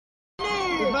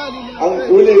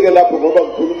angidluli ke lapho ngoba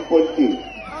ngikhuluma politics.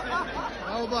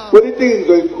 Politics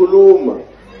ngizoyikhuluma.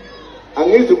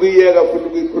 Angizukuyiyeka futhi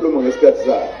ukuyikhuluma ngesikhathi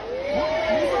sayo.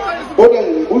 Kodwa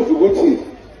ngibuza ukuthi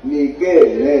nike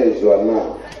nezwa na.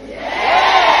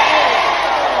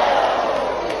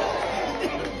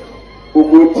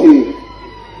 Ukuthi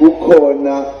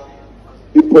ukhona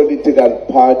i-political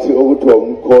party okuthiwa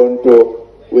umkhonto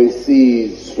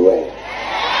wesizwe.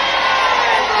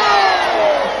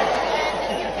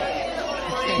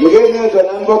 Nike nezwa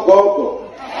nani bogogo.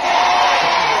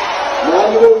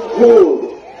 Nani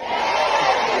bomkhulu.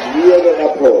 Niyeke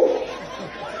lapho.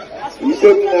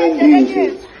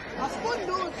 Isemnandile.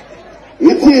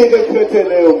 Ithi-ke kuphethe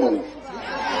leyo muntu.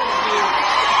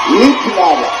 Yithi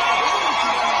laba.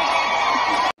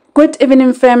 Good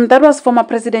evening, fam. That was former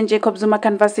President Jacob Zuma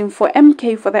canvassing for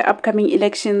MK for the upcoming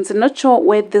elections. Not sure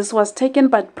where this was taken,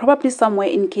 but probably somewhere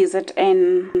in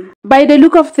KZN. By the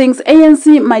look of things,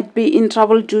 ANC might be in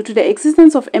trouble due to the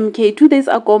existence of MK. 2 days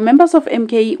ago, members of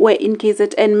MK were in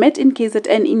KZN, met in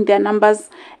KZN in their numbers,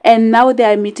 and now they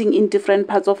are meeting in different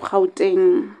parts of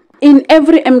Gauteng. In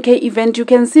every MK event, you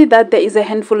can see that there is a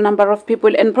handful number of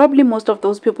people, and probably most of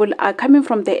those people are coming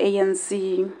from the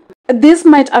ANC. This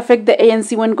might affect the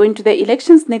ANC when going to the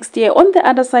elections next year. On the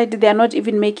other side, they are not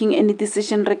even making any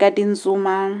decision regarding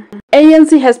Zuma.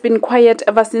 ANC has been quiet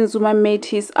ever since Zuma made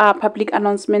his public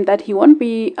announcement that he won't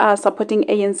be supporting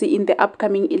ANC in the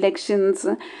upcoming elections.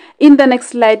 In the next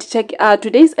slide, check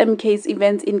today's MK's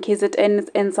events in KZN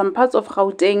and some parts of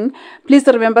Gauteng. Please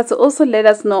remember to also let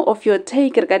us know of your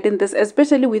take regarding this,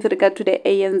 especially with regard to the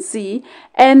ANC.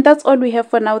 And that's all we have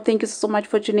for now. Thank you so much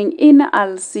for tuning in.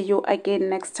 I'll see you again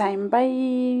next time.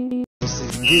 Bye.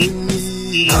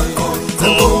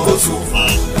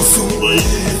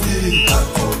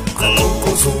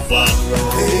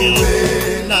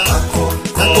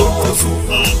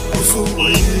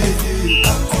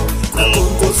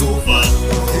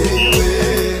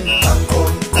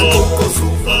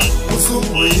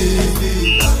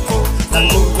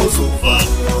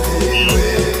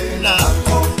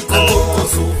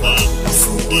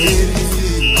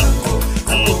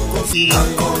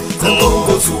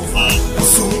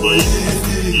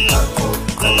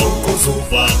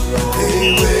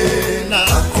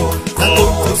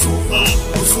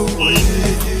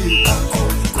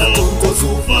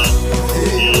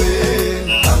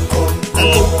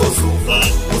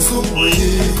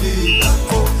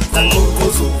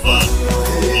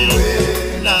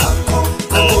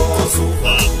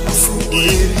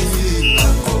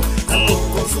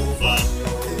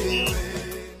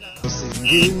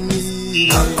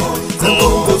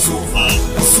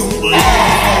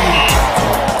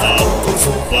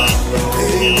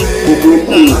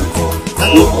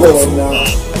 Ukhona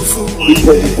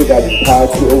i-political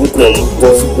party okuthiwa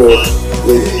umkhonto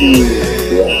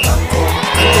wesizwe.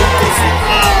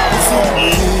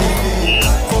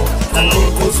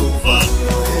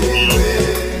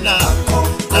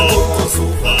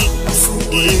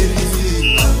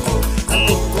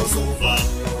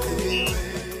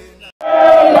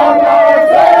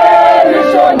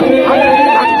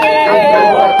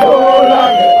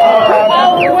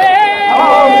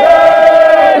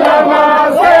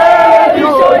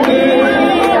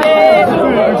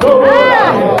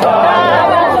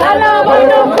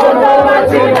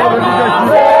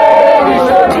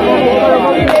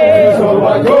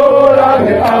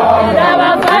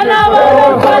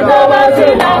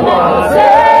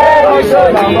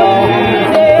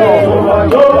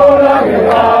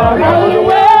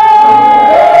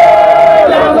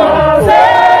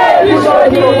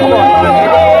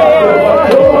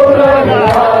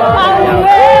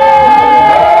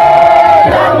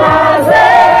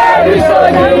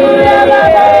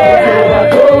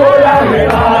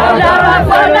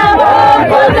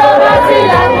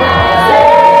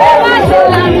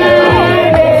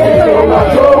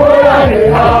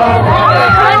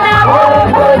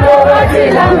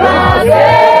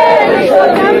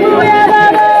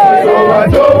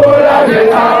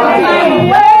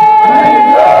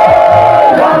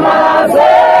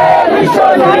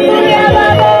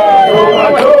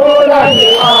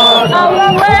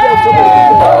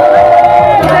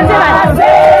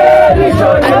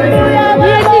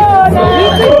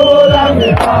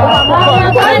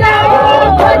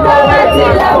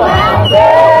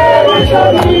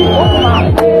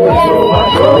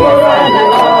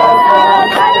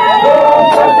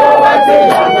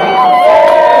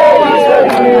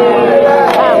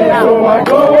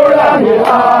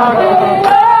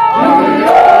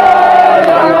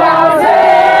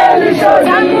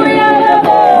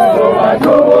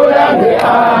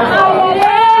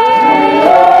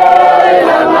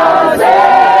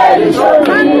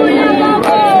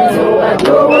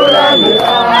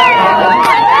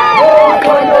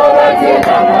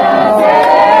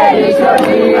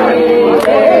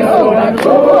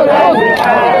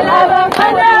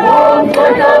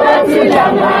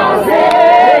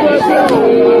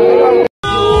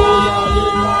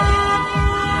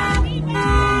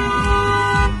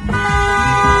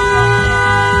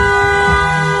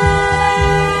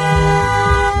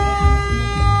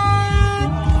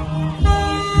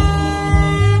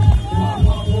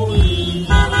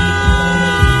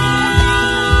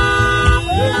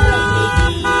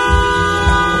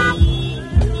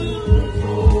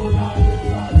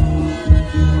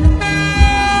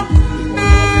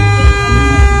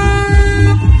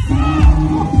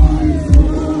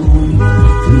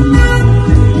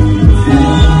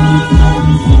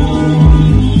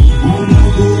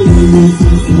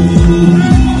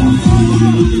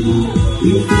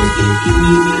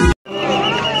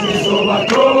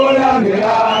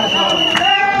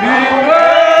 Viva